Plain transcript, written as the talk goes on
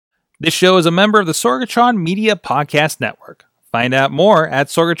This show is a member of the Sorgatron Media Podcast Network. Find out more at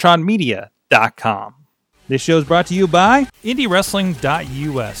sorgatronmedia.com. This show is brought to you by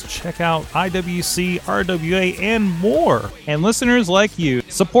IndyWrestling.us. Check out IWC, RWA, and more. And listeners like you,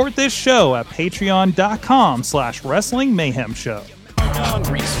 support this show at patreon.com/Wrestling Mayhem Show.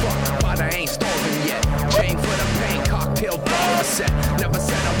 Hungry as fuck, but I ain't starving yet. Chain for the pain, cocktail bar set. Never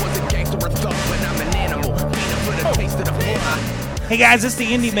said I was a gangster or thug, but I'm an animal. Beating for the taste of the blood. Hey guys, it's the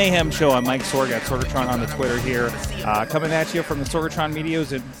Indy Mayhem Show. I'm Mike Sorg at Sorgatron on the Twitter here, coming at you from the Sorgatron Media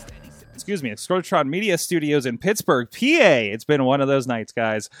Studios in Pittsburgh, PA. It's been one of those nights,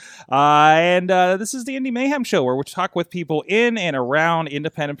 guys. And this is the Indy Mayhem Show, where we talk with people in and around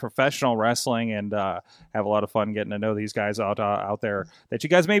independent professional wrestling and have a lot of fun getting to know these guys out there that you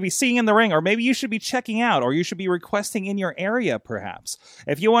guys may be seeing in the ring, or maybe you should be checking out, or you should be requesting in your area, perhaps.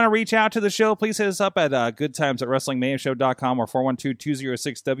 If you want to reach out to the show, please hit us up at goodtimes@wrestlingmayhemshow.com or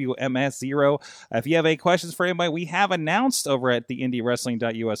 412-206-WMS0. If you have any questions for anybody, we have announced over at the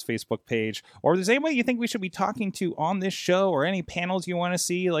IndyWrestling.us Facebook page, or if there's anybody you think we should be talking to on this show, or any panels you want to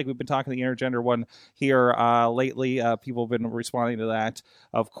see, like we've been talking to the intergender one here lately. People have been responding to that,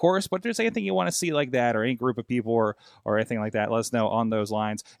 of course, but if there's anything you want to see like that, or any group of people or anything like that, let us know on those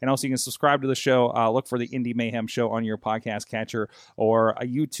lines. And also you can subscribe to the show. Look for the Indy Mayhem Show on your podcast catcher, or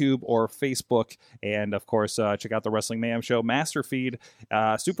YouTube or Facebook. And of course, check out the Wrestling Mayhem Show master feed,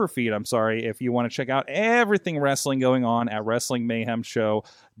 super feed, if you want to check out everything wrestling going on at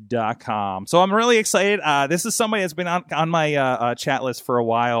WrestlingMayhemShow.com. So I'm really excited. This is somebody that's been on my chat list for a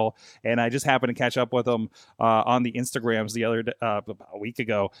while, and I just happened to catch up with him on the Instagrams the other about a week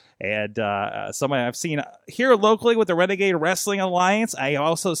ago. And somebody I've seen here locally with the Renegade Wrestling Alliance. I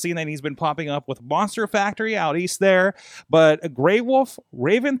also seen that he's been popping up with Monster Factory out east there. But Greywolf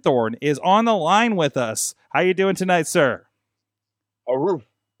Raventhorne is on the line with us. How you doing tonight, sir?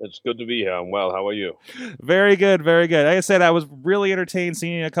 It's good to be here. I'm well. How are you? Very good, very good. Like I said, I was really entertained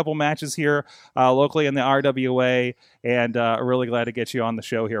seeing a couple matches here locally in the RWA, and really glad to get you on the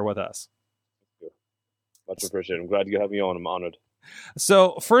show here with us. Much appreciated. I'm glad you have me on. I'm honored.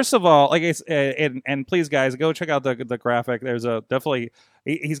 So first of all, like I said, and please guys, go check out the graphic. There's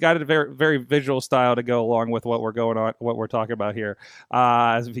he's got a very, very visual style to go along with what we're talking about here.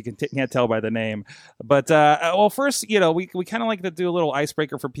 As if you can't tell by the name, but well, first, we kind of like to do a little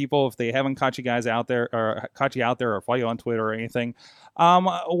icebreaker for people if they haven't caught you out there or follow you on Twitter or anything.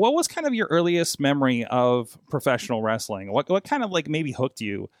 What was kind of your earliest memory of professional wrestling? What kind of like maybe hooked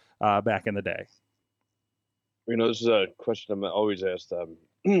you back in the day? This is a question I'm always asked.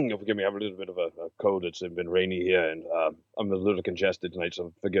 Forgive me, I have a little bit of a cold. It's been rainy here, and I'm a little congested tonight,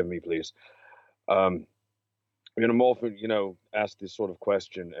 so forgive me, please. I'm often, asked this sort of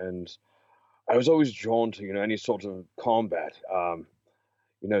question, and I was always drawn to, any sort of combat.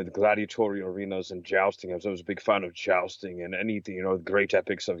 The gladiatorial arenas and jousting. I was always a big fan of jousting and anything, the great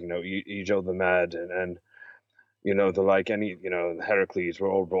epics of, Ego the Mad and Heracles were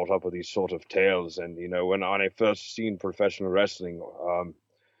all brought up with these sort of tales. And, when I first seen professional wrestling,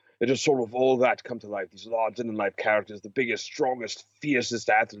 it just sort of all that come to life. These larger-than-life characters, the biggest, strongest, fiercest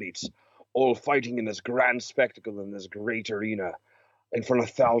athletes, all fighting in this grand spectacle in this great arena in front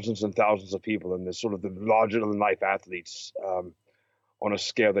of thousands and thousands of people. And there's sort of the larger-than-life athletes on a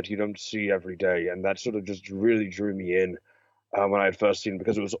scale that you don't see every day. And that sort of just really drew me in. When I had first seen it,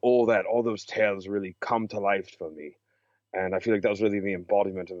 because it was all those tales really come to life for me. And I feel like that was really the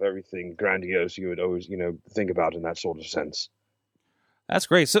embodiment of everything grandiose you would always, think about in that sort of sense. That's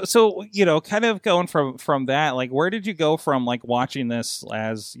great. So kind of going from that, like, where did you go from, like, watching this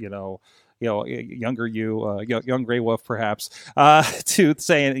as, younger young Greywolf perhaps, to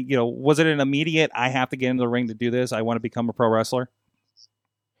saying, was it an immediate, I have to get into the ring to do this, I want to become a pro wrestler?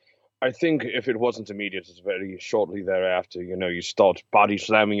 I think if it wasn't immediate, it's very shortly thereafter. You start body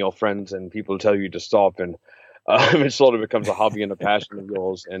slamming your friends, and people tell you to stop, and it sort of becomes a hobby and a passion of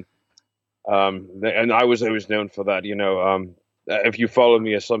yours. And I was always known for that. If you follow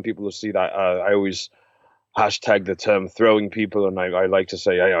me, as some people will see that, I always hashtag the term throwing people, and I like to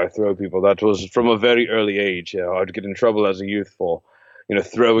say I throw people. That was from a very early age. I'd get in trouble as a youth for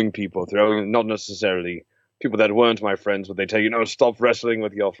throwing people, not necessarily people that weren't my friends, but they tell you, stop wrestling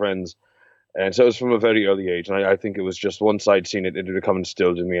with your friends. And so it was from a very early age. And I think it was just once I'd seen it, it had become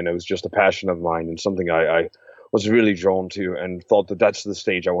instilled in me, and it was just a passion of mine and something I was really drawn to, and thought that that's the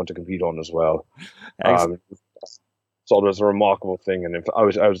stage I want to compete on as well. So it was a remarkable thing, and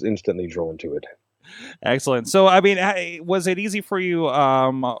I was instantly drawn to it. Excellent. So, I mean, was it easy for you?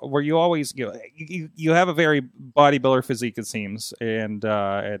 Were you always, you have a very bodybuilder physique, it seems, and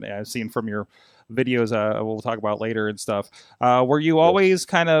I've seen from your videos we'll talk about later and stuff. Were you always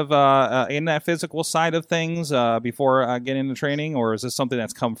kind of in that physical side of things before getting into training, or is this something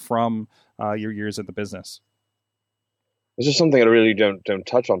that's come from your years in the business? This is something I really don't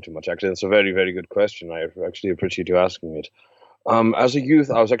touch on too much. Actually, that's a very, very good question. I actually appreciate you asking it. As a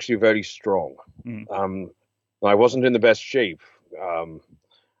youth, I was actually very strong. I wasn't in the best shape.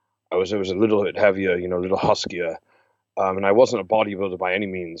 I was a little bit heavier, a little huskier. And I wasn't a bodybuilder by any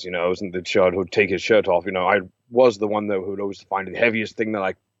means. I wasn't the child who'd take his shirt off. I was the one, though, who would always find the heaviest thing that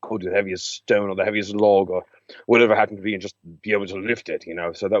I could, the heaviest stone or the heaviest log or whatever it happened to be, and just be able to lift it,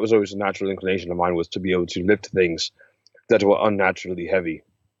 So that was always a natural inclination of mine, was to be able to lift things that were unnaturally heavy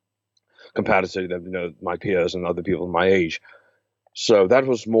compared to, my peers and other people my age. So that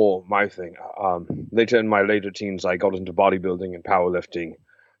was more my thing. Later in my later teens, I got into bodybuilding and powerlifting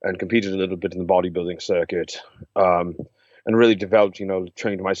and competed a little bit in the bodybuilding circuit, and really developed,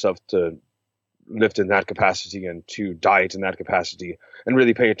 trained myself to lift in that capacity and to diet in that capacity, and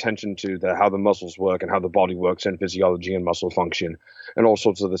really pay attention to how the muscles work and how the body works and physiology and muscle function and all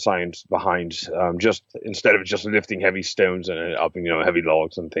sorts of the science behind, just instead of just lifting heavy stones and up, heavy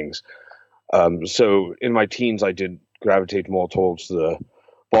logs and things. So in my teens, I did gravitate more towards the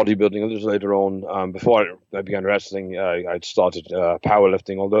bodybuilding. A little later on, before I began wrestling, I'd started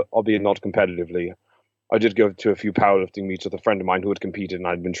powerlifting, albeit not competitively. I did go to a few powerlifting meets with a friend of mine who had competed, and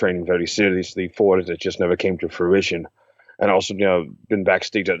I'd been training very seriously for it. It just never came to fruition. And also, been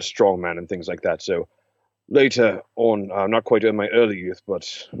backstage at a strongman and things like that. So later on, not quite in my early youth,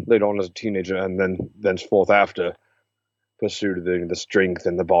 but later on as a teenager, and then thenceforth after, pursued the strength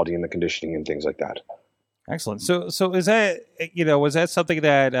and the body and the conditioning and things like that. Excellent. So is that, was that something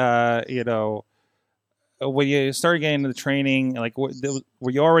that, when you started getting into the training, like, were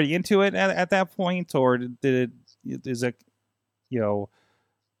you already into it at that point, or did it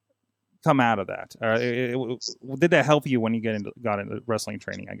come out of that? Did that help you when you got into wrestling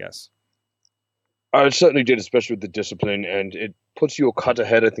training, I guess? It certainly did, especially with the discipline, and it puts you a cut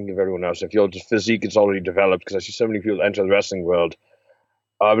ahead, I think, of everyone else. If your physique is already developed, because I see so many people enter the wrestling world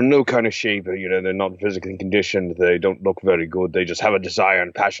in no kind of shape, they're not physically conditioned, they don't look very good, they just have a desire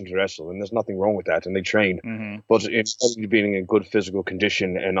and passion to wrestle, and there's nothing wrong with that, and they train. Mm-hmm. But it's only being in good physical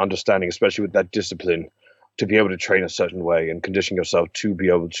condition and understanding, especially with that discipline, to be able to train a certain way and condition yourself to be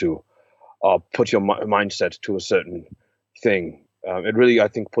able to put your mindset to a certain thing. It really, I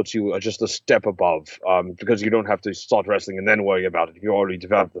think, puts you just a step above, because you don't have to start wrestling and then worry about it. You already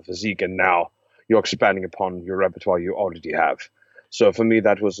developed the physique, and now you're expanding upon your repertoire you already have. So for me,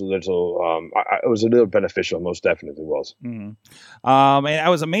 that was a little, it was a little beneficial. Most definitely was. Mm-hmm. And I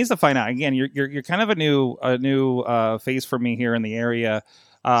was amazed to find out. Again, you're kind of a new face for me here in the area,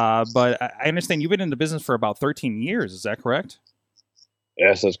 but I understand you've been in the business for about 13 years. Is that correct?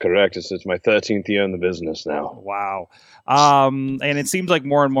 Yes, that's correct. It's my 13th year in the business now. Wow. And it seems like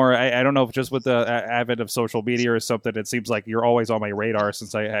more and more, I don't know if just with the advent of social media or something, it seems like you're always on my radar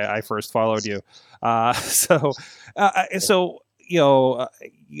since I first followed you. So you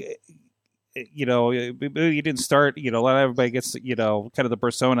didn't start, not everybody gets, kind of the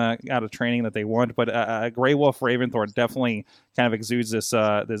persona out of training that they want, but Greywolf Raventhorne definitely kind of exudes this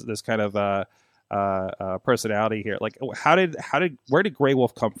kind of personality here. Like, where did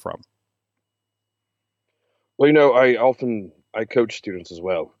Greywolf come from? Well, I coach students as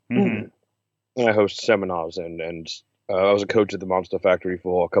well. Mm-hmm. I host seminars, and I was a coach at the Monster Factory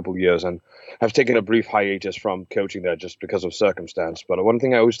for a couple of years, and I've taken a brief hiatus from coaching there just because of circumstance. But one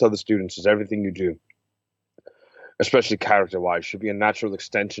thing I always tell the students is everything you do, especially character-wise, should be a natural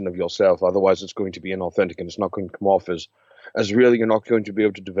extension of yourself. Otherwise, it's going to be inauthentic, and it's not going to come off as really you're not going to be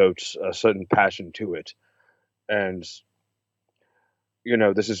able to devote a certain passion to it. And,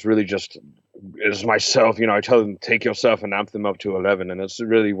 this is really just, it's myself, I tell them, take yourself and amp them up to 11. And it's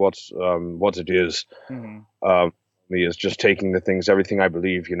really what it is. Mm-hmm. Me is just taking the things, everything I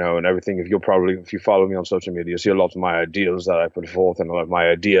believe, and everything. If you follow me on social media, you see a lot of my ideals that I put forth, and a lot of my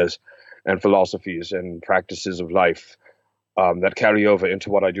ideas and philosophies and practices of life that carry over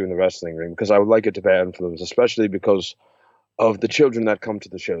into what I do in the wrestling ring, because I would like it to bear influence, especially because of the children that come to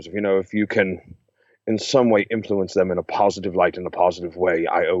the shows. If you can in some way influence them in a positive light, in a positive way,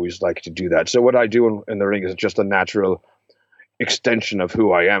 I always like to do that. So what I do in the ring is just a natural extension of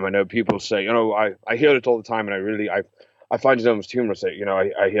who I am. I know people say, I hear it all the time, and I find it almost humorous.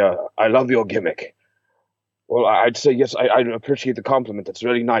 I hear, I love your gimmick. Well, I'd say, yes, I appreciate the compliment. That's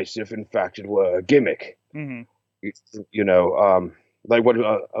really nice if in fact it were a gimmick. Mm-hmm. like what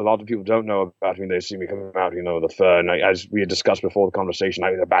a lot of people don't know about me, they see me come out, the fur, and as we had discussed before the conversation,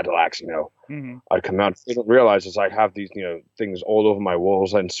 I had a battle axe, Mm-hmm. I'd come out. They don't realize is I have these, things all over my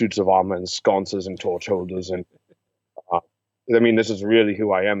walls and suits of armor and sconces and torch holders, and uh, I mean, this is really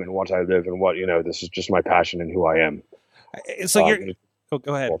who I am and what I live and what this is just my passion and who I am. So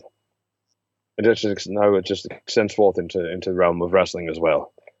go ahead. It just extends forth into the realm of wrestling as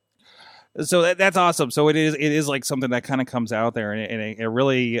well. So that's awesome. So it is like something that kind of comes out there, and it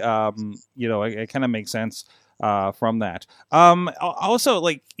really, it kind of makes sense from that. Also,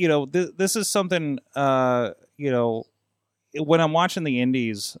 like, this is something, when I'm watching the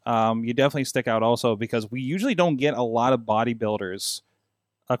indies, you definitely stick out also because we usually don't get a lot of bodybuilders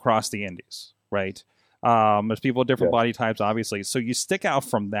across the indies, right? There's people with different body types, obviously. So you stick out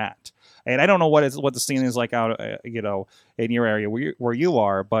from that. And I don't know what the scene is like out, in your area where you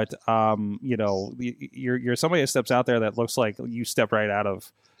are, but you're somebody that steps out there that looks like you step right out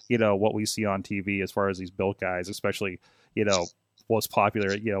of, what we see on TV as far as these built guys, especially, was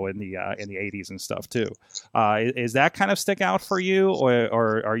popular, in the 80s and stuff too. Is that kind of stick out for you,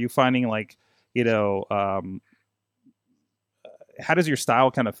 or are you finding like, how does your style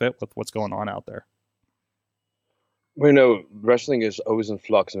kind of fit with what's going on out there? Well, wrestling is always in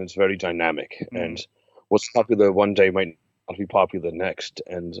flux and it's very dynamic. And what's popular one day might not be popular next.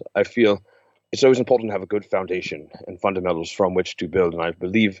 And I feel it's always important to have a good foundation and fundamentals from which to build. And I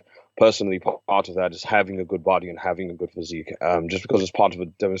believe personally part of that is having a good body and having a good physique. Just because it's part of a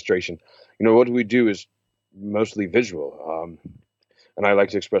demonstration. What we do is mostly visual. And I like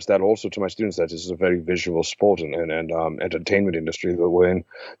to express that also to my students, that this is a very visual sport and entertainment industry that we're in,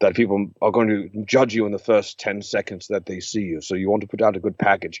 that people are going to judge you in the first 10 seconds that they see you. So you want to put out a good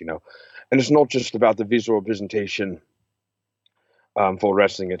package, And it's not just about the visual presentation for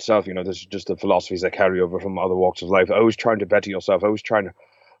wrestling itself. This is just the philosophies that carry over from other walks of life. Always trying to better yourself. Always trying to,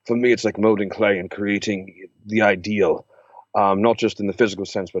 for me, it's like molding clay and creating the ideal, not just in the physical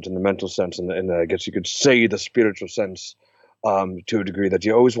sense, but in the mental sense, and I guess you could say the spiritual sense. To a degree, that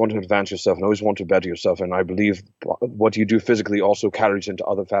you always want to advance yourself and always want to better yourself. And I believe what you do physically also carries into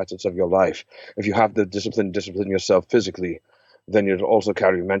other facets of your life. If you have the discipline yourself physically, then you'll also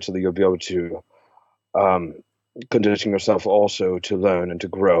carry mentally. You'll be able to condition yourself also to learn and to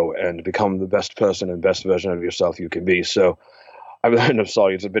grow and become the best person and best version of yourself you can be. So I'm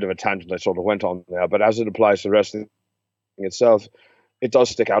sorry, it's a bit of a tangent I sort of went on there, but as it applies to wrestling itself, it does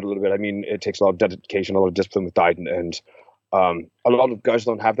stick out a little bit. I mean, it takes a lot of dedication, a lot of discipline with diet, and a lot of guys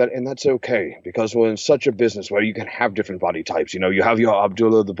don't have that, and that's okay, because we're in such a business where you can have different body types. You have your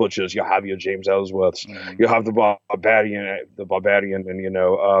Abdullah the Butchers, you have your James Ellsworths, you have the Barbarian, and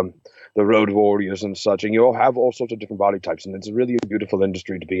the Road Warriors and such, and you all have all sorts of different body types, and it's really a beautiful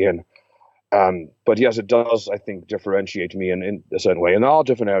industry to be in. But yes, it does, I think, differentiate me in a certain way, and there are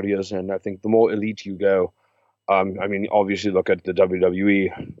different areas, and I think the more elite you go, I mean, obviously look at the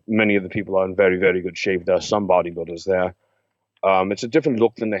WWE. Many of the people are in very, very good shape. There are some bodybuilders there. It's a different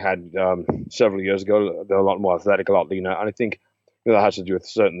look than they had several years ago. They're a lot more athletic, a lot leaner. And I think that has to do with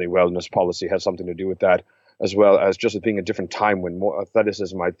certainly wellness policy has something to do with that, as well as just it being a different time when more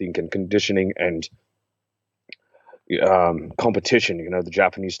athleticism, I think, and conditioning and competition. The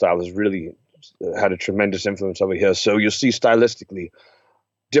Japanese style has really had a tremendous influence over here. So you see stylistically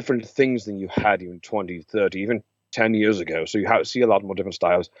different things than you had even 20, 30, even 10 years ago. So you see a lot more different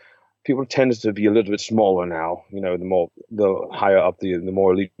styles. People tend to be a little bit smaller now. The higher up, the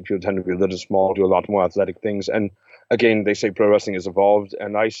more elite people tend to be a little smaller, do a lot more athletic things. And again, they say pro wrestling has evolved,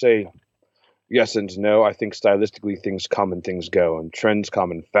 and I say yes and no. I think stylistically things come and things go, and trends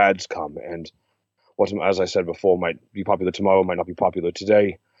come and fads come, and what, as I said before, might be popular tomorrow might not be popular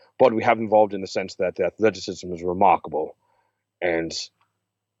today. But we have evolved in the sense that the athleticism is remarkable, and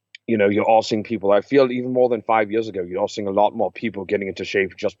you're all seeing people, I feel even more than 5 years ago, you're all seeing a lot more people getting into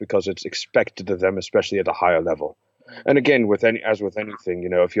shape just because it's expected of them, especially at a higher level. And again, as with anything,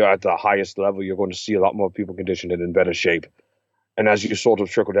 if you're at the highest level, you're going to see a lot more people conditioned and in better shape. And as you sort of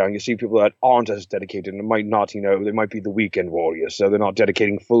trickle down, you see people that aren't as dedicated and might not, they might be the weekend warriors. So they're not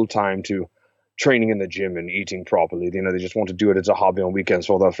dedicating full time to training in the gym and eating properly. They just want to do it as a hobby on weekends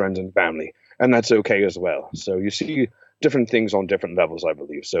for their friends and family. And that's okay as well. So you see different things on different levels, I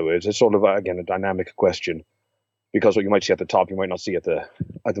believe. So it's sort of, again, a dynamic question, because what you might see at the top, you might not see at the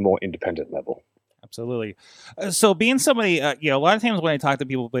more independent level. Absolutely. So being somebody, a lot of times when I talk to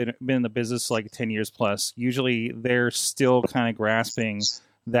people who've been in the business like 10 years plus, usually they're still kind of grasping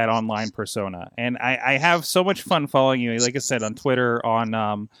that online persona. And I have so much fun following you. Like I said, on Twitter,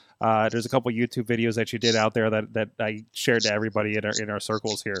 on there's a couple YouTube videos that you did out there that I shared to everybody in our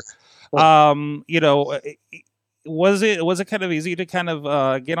circles here. was it kind of easy to kind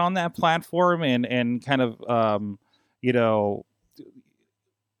of get on that platform and kind of you know,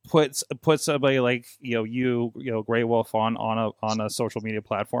 put somebody like Greywolf on a social media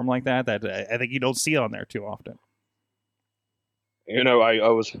platform like that I think you don't see on there too often? You know,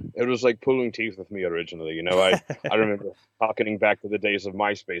 it was like pulling teeth with me originally. You know, I remember harkening back to the days of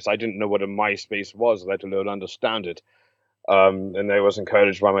MySpace. I didn't know what a MySpace was, let alone understand it. And I was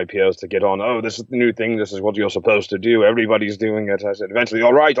encouraged by my peers to get on. Oh, this is the new thing. This is what you're supposed to do. Everybody's doing it. I said, eventually,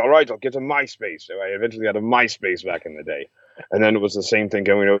 all right, I'll get a MySpace. So I eventually had a MySpace back in the day. And then it was the same thing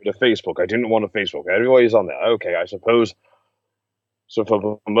going over to Facebook. I didn't want a Facebook. Everybody's on there. Okay, I suppose. So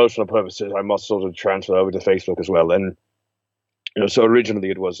for promotional purposes, I must sort of transfer over to Facebook as well. And so originally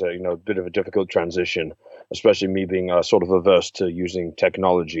it was a bit of a difficult transition, especially me being sort of averse to using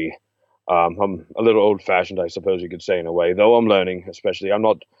technology. I'm a little old-fashioned, I suppose you could say, in a way, though I'm learning. Especially, I'm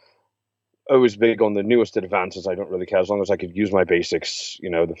not always big on the newest advances. I don't really care as long as I could use my basics.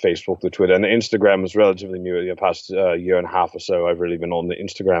 The Facebook, the Twitter, and the Instagram is relatively new. In the past year and a half or so, I've really been on the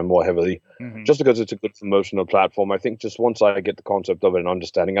Instagram more heavily, just because it's a good promotional platform. I think just once I get the concept of it and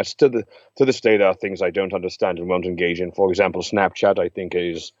understanding, to this day there are things I don't understand and won't engage in. For example, Snapchat, I think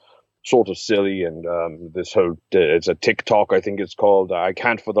is sort of silly, and this whole it's a TikTok, I think it's called. I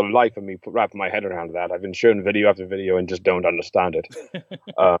can't for the life of me wrap my head around that. I've been shown video after video and just don't understand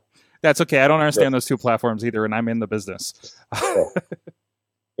it. That's okay. I don't understand those two platforms either, and I'm in the business.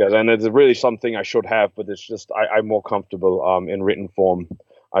 Yes, and it's really something I should have, but it's just I'm more comfortable in written form,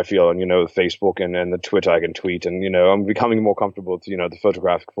 I feel, and Facebook and the Twitter I can tweet, and I'm becoming more comfortable with the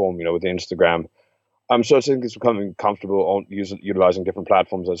photographic form, with the Instagram. So I think it's becoming comfortable on utilizing different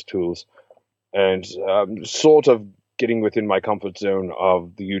platforms as tools, and sort of getting within my comfort zone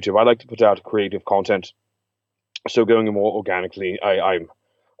of the YouTube. I like to put out creative content, so going more organically. I'm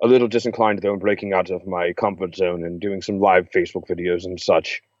a little disinclined though in breaking out of my comfort zone and doing some live Facebook videos and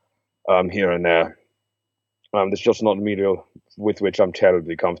such here and there. It's just not a media with which I'm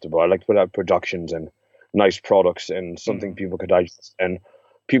terribly comfortable. I like to put out productions and nice products and something people could digest. And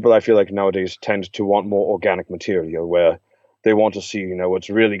people, I feel like nowadays tend to want more organic material where they want to see, what's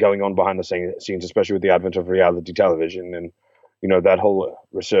really going on behind the scenes, especially with the advent of reality television and, that whole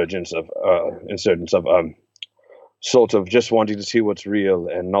resurgence of insurgence of sort of just wanting to see what's real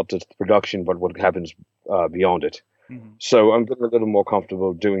and not just the production, but what happens beyond it. So I'm getting a little more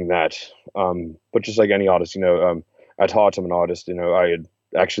comfortable doing that. But just like any artist, at heart I'm an artist. I had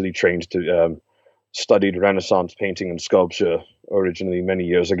actually trained to studied Renaissance painting and sculpture originally many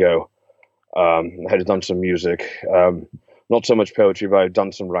years ago. I had done some music, not so much poetry, but I've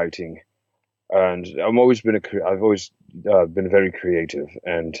done some writing. And I've always been very creative,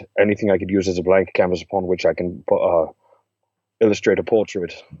 and anything I could use as a blank canvas upon which I can illustrate a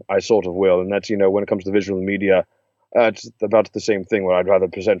portrait, I sort of will. And that's, when it comes to visual media, it's about the same thing, where I'd rather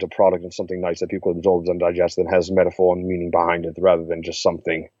present a product and something nice that people absorb and digest that has metaphor and meaning behind it, rather than just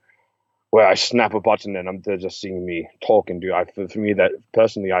something where I snap a button and they're just seeing me talk and do. For me, that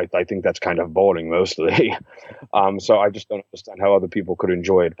personally, I think that's kind of boring mostly. So I just don't understand how other people could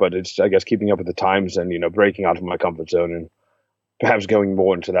enjoy it. But it's, I guess, keeping up with the times and breaking out of my comfort zone and perhaps going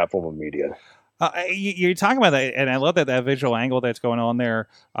more into that form of media. You're talking about that, and I love that visual angle that's going on there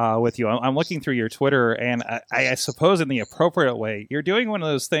with you. I'm looking through your Twitter, and I suppose in the appropriate way, you're doing one of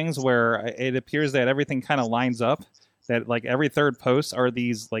those things where it appears that everything kind of lines up. That like every third post are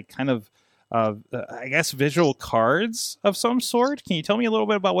these like kind of I guess visual cards of some sort. Can you tell me a little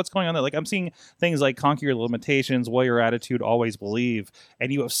bit about what's going on there? Like I'm seeing things like conquer your limitations, will your attitude, always believe,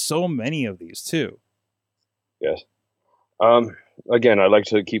 and you have so many of these too. Yes. Again, I like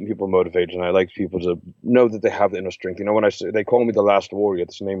to keep people motivated, and I like people to know that they have the inner strength. When I say they call me the last warrior,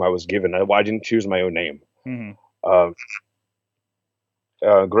 that's the name I was given. I didn't choose my own name.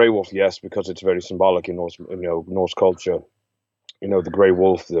 Greywolf, yes, because it's very symbolic in Norse culture. The Grey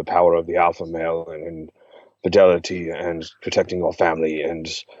Wolf, the power of the alpha male, and fidelity, and protecting your family, and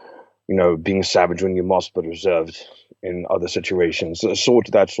being savage when you must, but reserved in other situations.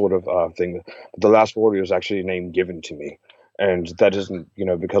 That sort of thing. But the Last Warrior is actually a name given to me, and that isn't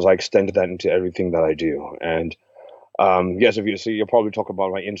because I extended that into everything that I do. And yes, if you see, you'll probably talk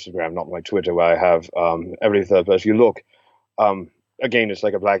about my Instagram, not my Twitter, where I have every third person. If you look. Again, it's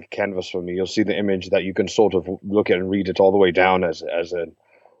like a blank canvas for me. You'll see the image that you can sort of look at and read it all the way down as an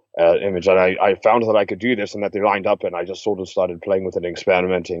image. And I found that I could do this and that they lined up, and I just sort of started playing with it and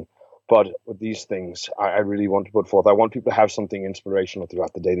experimenting. But with these things, I really want to put forth. I want people to have something inspirational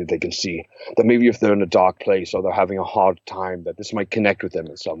throughout the day that they can see. That maybe if they're in a dark place or they're having a hard time, that this might connect with them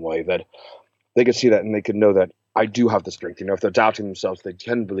in some way. That they could see that and they could know that I do have the strength. If they're doubting themselves, they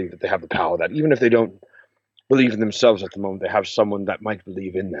can believe that they have the power. That even if they don't believe in themselves at the moment. They have someone that might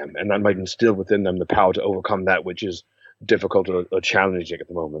believe in them, and that might instill within them the power to overcome that which is difficult or challenging at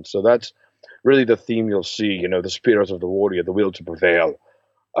the moment. So that's really the theme you'll see. The spirit of the warrior, the will to prevail.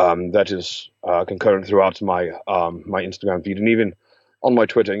 That is concurrent throughout my my Instagram feed, and even on my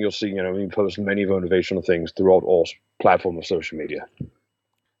Twitter. And you'll see, we post many motivational things throughout all platforms of social media.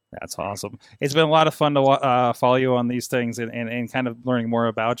 That's awesome. It's been a lot of fun to follow you on these things and kind of learning more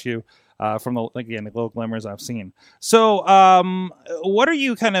about you from the little glimmers I've seen. So what are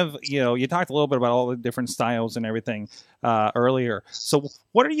you kind of, you talked a little bit about all the different styles and everything earlier. So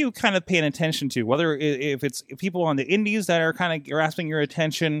what are you kind of paying attention to, whether if it's people on the indies that are kind of grasping your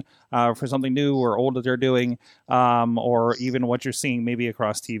attention for something new or old that they're doing, or even what you're seeing maybe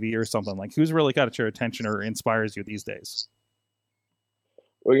across TV or something? Like, who's really got your attention or inspires you these days?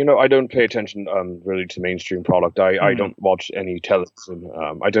 Well, I don't pay attention really to mainstream product. I don't watch any television.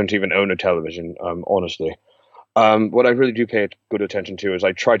 I don't even own a television, honestly. What I really do pay good attention to is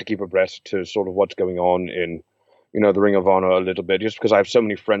I try to keep abreast to sort of what's going on in, the Ring of Honor a little bit, just because I have so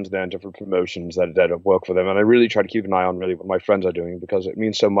many friends there in different promotions that work for them. And I really try to keep an eye on really what my friends are doing, because it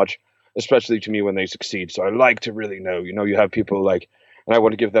means so much, especially to me when they succeed. So I like to really know, you have people like, and I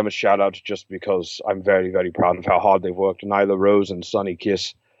want to give them a shout out just because I'm very, very proud of how hard they've worked. Nyla Rose and Sonny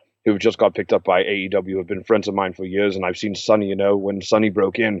Kiss, who just got picked up by AEW, have been friends of mine for years. And I've seen Sonny, when Sonny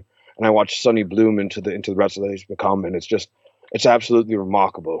broke in, and I watched Sonny bloom into the wrestler that he's become. And it's absolutely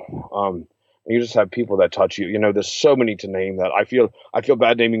remarkable. And you just have people that touch you. There's so many to name that I feel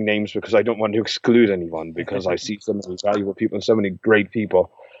bad naming names because I don't want to exclude anyone, because I see so many valuable people and so many great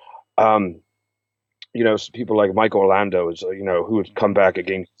people. People like Mike Orlando is, who had come back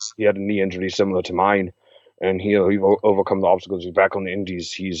again. He had a knee injury similar to mine, and he's overcome the obstacles. He's back on the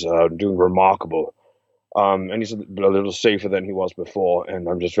indies. He's doing remarkable. And he's a little safer than he was before. And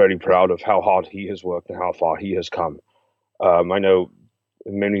I'm just very proud of how hard he has worked and how far he has come. I know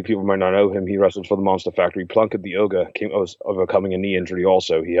many people might not know him. He wrestled for the Monster Factory. Plunkett the Ogre was overcoming a knee injury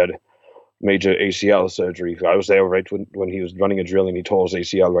also. He had major ACL surgery. I was there right when he was running a drill, and he tore his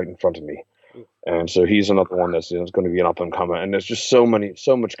ACL right in front of me. And so he's another one that's going to be an up-and-comer. And there's just so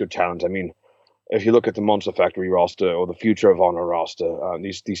much good talent. I mean, if you look at the Monster Factory roster or the Future of Honor roster,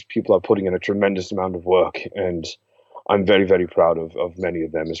 these people are putting in a tremendous amount of work. And I'm very, very proud of many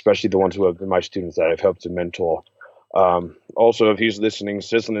of them, especially the ones who have been my students that I've helped to mentor. Also, if he's listening,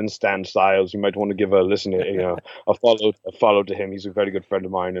 Sizzling Stan Styles, you might want to give a listen, a follow to him. He's a very good friend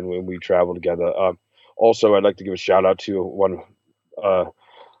of mine, and when we travel together. Also, I'd like to give a shout out to one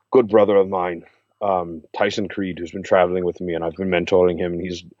good brother of mine, Tyson Creed, who's been traveling with me, and I've been mentoring him. And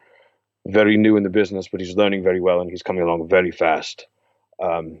he's very new in the business, but he's learning very well, and he's coming along very fast.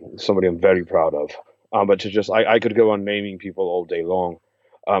 Somebody I'm very proud of. But I could go on naming people all day long.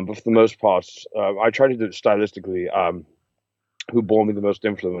 But for the most part, I try to do it stylistically. Who bore me the most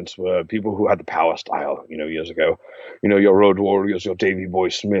influence were people who had the power style, years ago. Your Road Warriors, your Davey Boy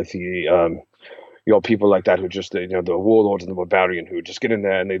Smith, your people like that who just, the Warlords and the Barbarian, who would just get in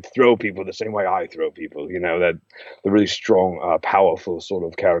there and they'd throw people the same way I throw people. That the really strong, powerful sort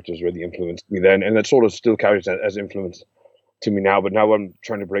of characters really influenced me then, and that sort of still carries as influence to me now. But now I'm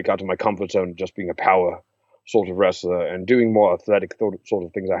trying to break out of my comfort zone, just being a power sort of wrestler and doing more athletic sort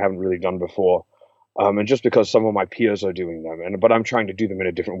of things I haven't really done before. And just because some of my peers are doing them, but I'm trying to do them in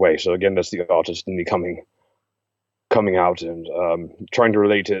a different way. So again, that's the artist in me coming out and trying to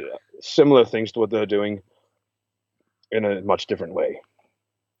relate to similar things to what they're doing in a much different way.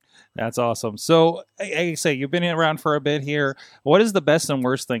 That's awesome. So I say you've been around for a bit here. What is the best and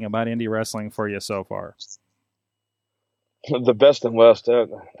worst thing about indie wrestling for you so far? The best and worst.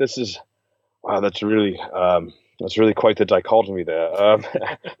 This is that's really quite the dichotomy there.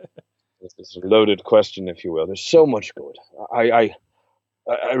 It's a loaded question, if you will. There's so much good. I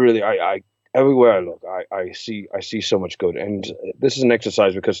really everywhere I look, I see so much good. And this is an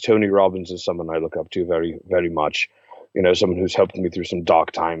exercise because Tony Robbins is someone I look up to very, very much. Someone who's helped me through some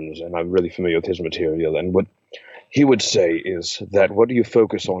dark times, and I'm really familiar with his material. And what he would say is that what you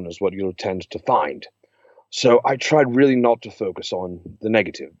focus on is what you'll tend to find. So I tried really not to focus on the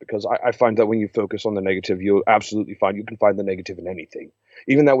negative, because I find that when you focus on the negative, you'll absolutely find you can find the negative in anything.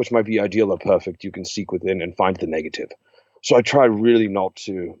 Even that which might be ideal or perfect, you can seek within and find the negative. So I try really not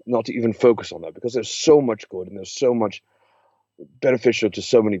to even focus on that, because there's so much good and there's so much beneficial to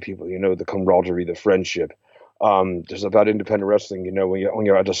so many people. The camaraderie, the friendship. There's about independent wrestling. When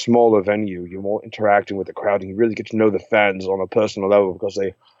you're at a smaller venue, you're more interacting with the crowd, and you really get to know the fans on a personal level, because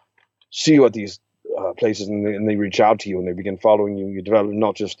they see you at these places and they reach out to you and they begin following you. You develop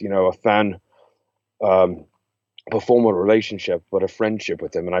not just a fan perform a relationship, but a friendship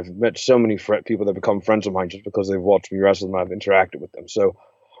with them. And I've met so many people that become friends of mine just because they've watched me wrestle and I've interacted with them. So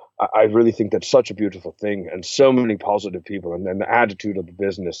I really think that's such a beautiful thing, and so many positive people. And then the attitude of the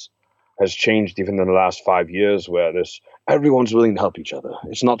business has changed even in the last 5 years, where everyone's willing to help each other.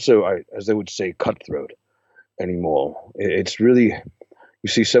 It's not so, as they would say, cutthroat anymore. It's really, you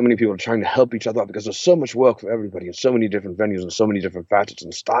see so many people trying to help each other out because there's so much work for everybody in so many different venues and so many different facets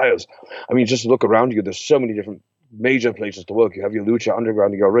and styles. I mean, just look around you. There's so many different major places to work. You have your Lucha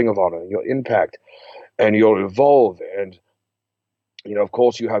Underground, your Ring of Honor, your Impact, and your Evolve. And, of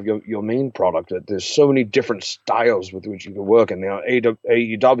course, you have your main product. There's so many different styles with which you can work. And now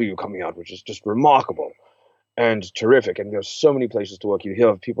AEW coming out, which is just remarkable and terrific. And there's so many places to work. You hear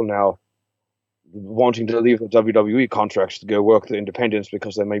of people now wanting to leave the WWE contracts to go work the independents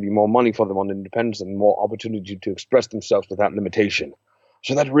because there may be more money for them on independents and more opportunity to express themselves without limitation.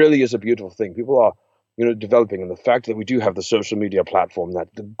 So that really is a beautiful thing. People are, developing, and the fact that we do have the social media platform, that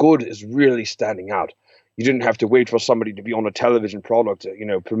the good is really standing out. You didn't have to wait for somebody to be on a television product,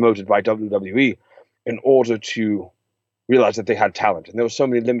 promoted by WWE in order to realize that they had talent. And there were so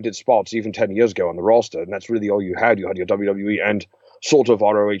many limited spots even 10 years ago on the roster, and that's really all you had. You had your WWE and sort of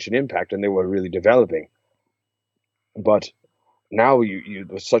ROH and Impact, and they were really developing. But now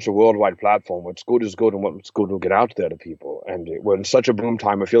there's such a worldwide platform. What's good is good, and what's good will get out there to people. And we're in such a boom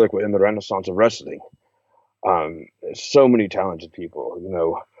time. I feel like we're in the renaissance of wrestling. There's so many talented people.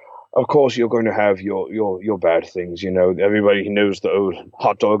 Of course, you're going to have your bad things. Everybody knows the old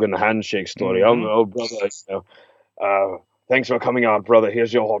hot dog and the handshake story. Mm-hmm. Oh, brother, thanks for coming out, brother.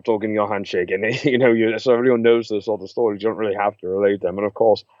 Here's your hot dog and your handshake. And, so everyone knows those sort of stories. You don't really have to relate them. And, of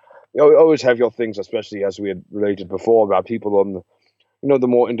course, you always have your things, especially as we had related before, about people on the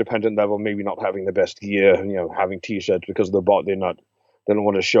more independent level, maybe not having the best gear, having T-shirts because of the body. They don't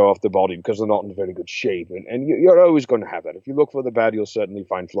want to show off the body because they're not in very good shape. And you're always going to have that. If you look for the bad, you'll certainly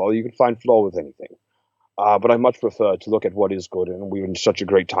find flaw. You can find flaw with anything. But I much prefer to look at what is good, and we're in such a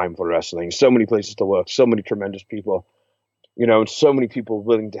great time for wrestling. So many places to work, so many tremendous people, and so many people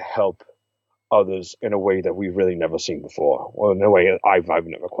willing to help others in a way that we've really never seen before, or in a way I've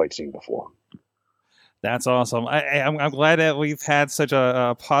never quite seen before. That's awesome. I'm glad that we've had such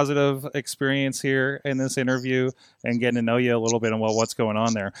a positive experience here in this interview and getting to know you a little bit and what's going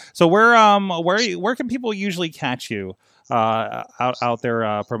on there. So where can people usually catch you out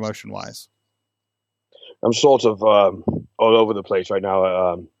there promotion wise? I'm sort of all over the place right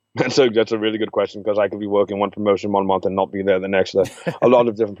now. That's a really good question, because I could be working one promotion 1 month and not be there the next. A lot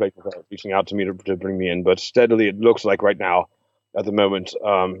of different places are reaching out to me to bring me in, but steadily it looks like right now, at the moment,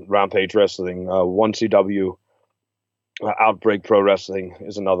 Rampage Wrestling, 1CW, Outbreak Pro Wrestling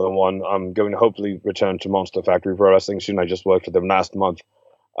is another one. I'm going to hopefully return to Monster Factory Pro Wrestling soon. I just worked with them last month.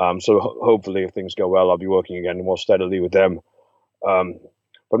 So hopefully, if things go well, I'll be working again more steadily with them.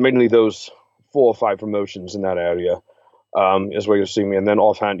 But mainly those 4 or 5 promotions in that area is where you'll see me. And then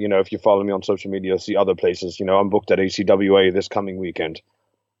offhand, if you follow me on social media, you'll see other places. I'm booked at ACWA this coming weekend.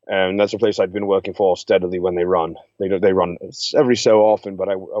 And that's a place I've been working for steadily when they run. They run every so often, but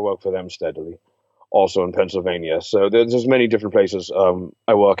I work for them steadily. Also in Pennsylvania. So there's many different places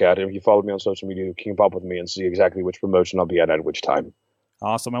I work at. If you follow me on social media, you can keep up with me and see exactly which promotion I'll be at which time.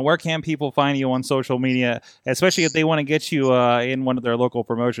 Awesome. And where can people find you on social media, especially if they want to get you in one of their local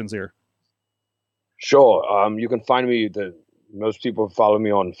promotions here? Sure. You can find me. Most people follow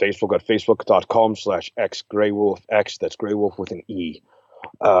me on Facebook at facebook.com/xGreywolfX. That's Greywolf with an E.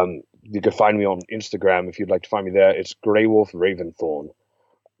 You can find me on Instagram if you'd like to find me there. It's Greywolf Raventhorne.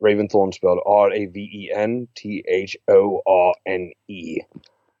 Raventhorne spelled RAVENTHORNE.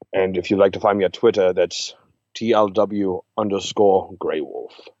 And if you'd like to find me at Twitter, that's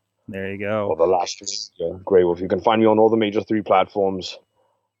TLW_Greywolf. There you go. Or the last Greywolf. You can find me on all the major 3 platforms.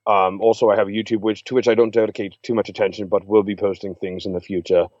 Also, I have a YouTube, to which I don't dedicate too much attention, but will be posting things in the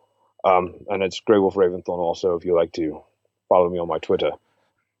future. And it's Greywolf Raventhorne also, if you like to follow me on my Twitter.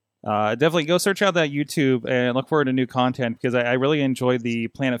 Definitely go search out that YouTube and look forward to new content, because I really enjoyed the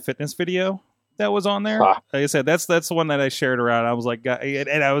Planet Fitness video that was on there. Like I said, that's the one that I shared around. I was like,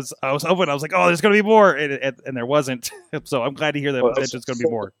 and I was hoping, I was like, oh, there's going to be more, and there wasn't. So I'm glad to hear that there's going to be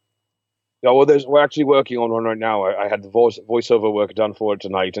more. Yeah, well, we're actually working on one right now. I had the voiceover work done for it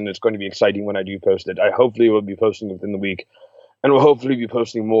tonight, and it's going to be exciting when I do post it. I hopefully will be posting it within the week, and we'll hopefully be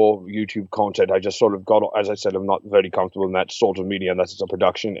posting more YouTube content. I just sort of got, as I said, I'm not very comfortable in that sort of media unless it's a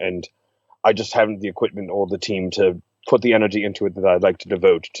production, and I just haven't the equipment or the team to put the energy into it that I'd like to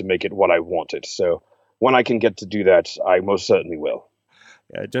devote to make it what I want it. So when I can get to do that, I most certainly will.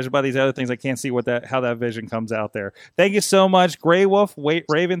 judging by these other things, I can't see how that vision comes out there. Thank you so much, Greywolf,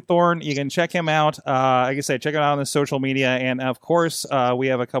 Raventhorne. You can check him out. Like I said, check him out on his social media, and of course, we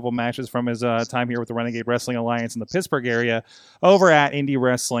have a couple matches from his time here with the Renegade Wrestling Alliance in the Pittsburgh area over at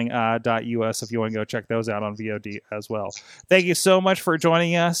IndyWrestling.us if you want to go check those out on VOD as well. Thank you so much for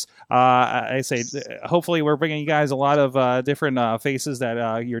joining us. I say, hopefully, we're bringing you guys a lot of different faces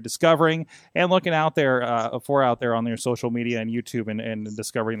that you're discovering and looking out there out there on your social media and YouTube and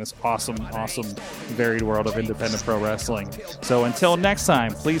discovering this awesome, varied world of independent pro wrestling. So until next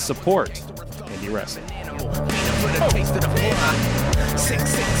time, please support Indie Wrestling. You know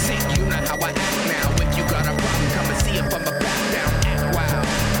how I act now. If you got a problem, come and see if I'm a back down.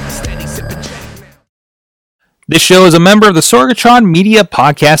 Wow. Steady sipping check now. This show is a member of the Sorgatron Media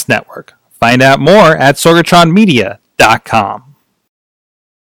Podcast Network. Find out more at sorgatronmedia.com.